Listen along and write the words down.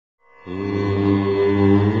అందరికీ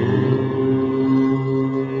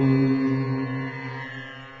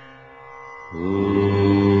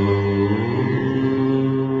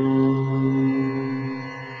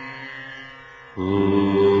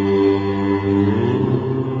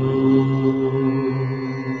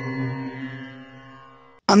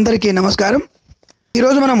నమస్కారం.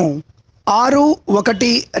 ఈరోజు మనము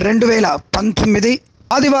 6/1/2019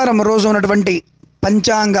 ఆదివారం రోజు ఉన్నటువంటి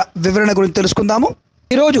పంచాంగ వివరణ గురించి తెలుసుకుందాము.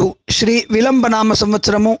 ఈరోజు శ్రీ విలంబనామ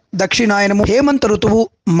సంవత్సరము, దక్షిణాయనము, హేమంత ఋతువు,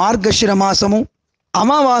 మార్గశిర మాసము,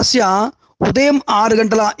 అమావాస్య ఉదయం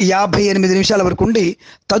 6:58 వరకు ఉండి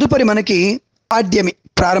తదుపరి మనకి పాడ్యమి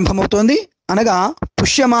ప్రారంభమవుతోంది. అనగా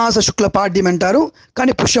పుష్యమాస శుక్ల పాడ్యం అంటారు.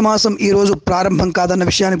 కానీ పుష్యమాసం ఈరోజు ప్రారంభం కాదన్న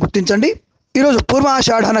విషయాన్ని గుర్తించండి. ఈరోజు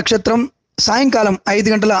పూర్వాషాఢ నక్షత్రం సాయంకాలం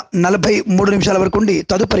 5:43 వరకు ఉండి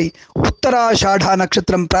తదుపరి ఉత్తరాషాఢ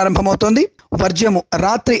నక్షత్రం ప్రారంభమవుతోంది. వర్జ్యము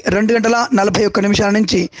రాత్రి 2:41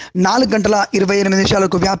 నుంచి 4:28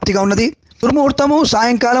 వరకు వ్యాప్తిగా ఉన్నది. దుర్ముహూర్తము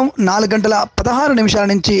సాయంకాలం 4:16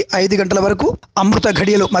 నుంచి 5 గంటల వరకు. అమృత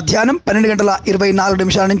ఘడియలు మధ్యాహ్నం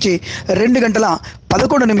 12:24 నుంచి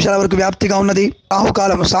 2:11 వరకు వ్యాప్తిగా ఉన్నది.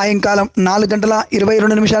 రాహుకాలం సాయంకాలం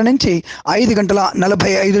 4:22 నుంచి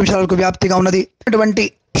 5:45 వరకు వ్యాప్తిగా ఉన్నది. అటువంటి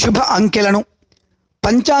శుభ అంకెలను,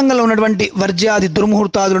 పంచాంగంలో ఉన్నటువంటి వర్జ్యాది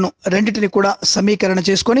దుర్ముహూర్తాదులను రెండింటిని కూడా సమీకరణ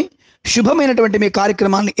చేసుకొని శుభమైనటువంటి మీ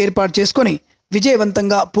కార్యక్రమాలను ఏర్పాటు చేసుకొని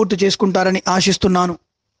విజయవంతంగా పూర్తి చేసుకుంటారని ఆశిస్తున్నాను.